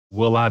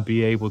Will I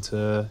be able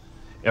to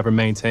ever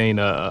maintain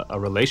a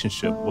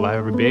relationship? Will I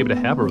ever be able to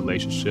have a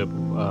relationship?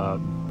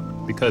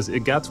 Because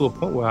it got to a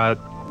point where I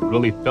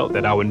really felt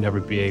that I would never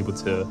be able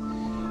to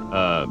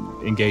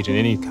engage in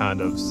any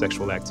kind of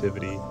sexual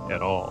activity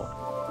at all.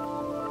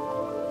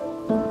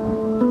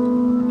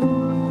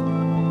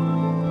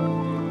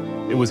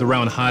 It was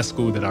around high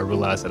school that I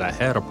realized that I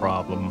had a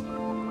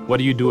problem. What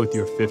do you do if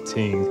you're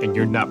 15 and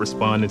you're not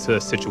responding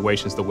to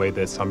situations the way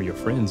that some of your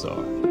friends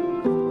are?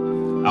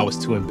 I was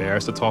too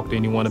embarrassed to talk to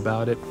anyone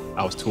about it.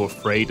 I was too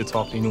afraid to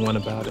talk to anyone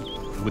about it.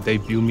 Would they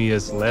view me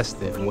as less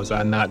than? Was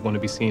I not going to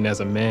be seen as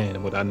a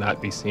man? Would I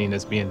not be seen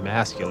as being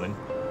masculine?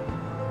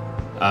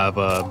 I've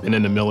been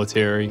in the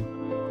military,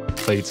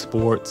 played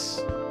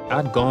sports.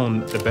 I'd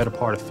gone the better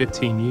part of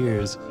 15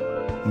 years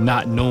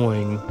not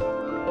knowing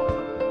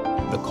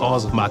the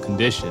cause of my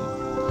condition.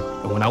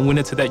 And when I went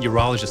into that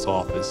urologist's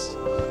office,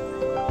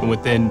 and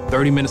within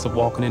 30 minutes of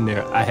walking in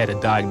there, I had a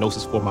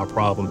diagnosis for my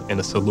problem and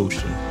a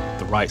solution,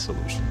 the right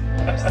solution.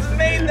 You just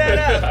made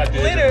that up,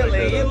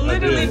 literally. You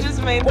literally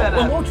just made that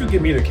up. Won't you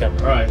give me the camera?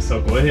 All right,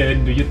 so go ahead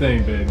and do your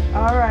thing, baby.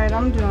 All right,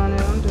 I'm doing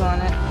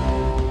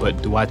it.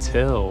 But do I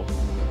tell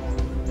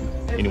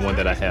anyone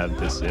that I have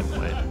this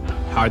implant?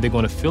 How are they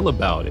going to feel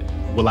about it?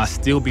 Will I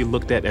still be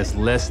looked at as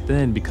less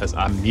than because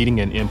I'm needing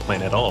an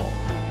implant at all?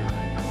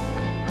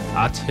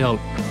 I tell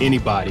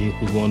anybody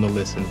who's willing to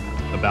listen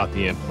about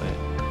the implant.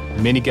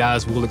 Many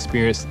guys will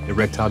experience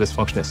erectile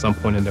dysfunction at some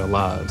point in their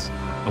lives.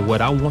 And what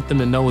I want them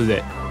to know is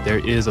that there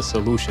is a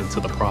solution to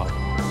the problem.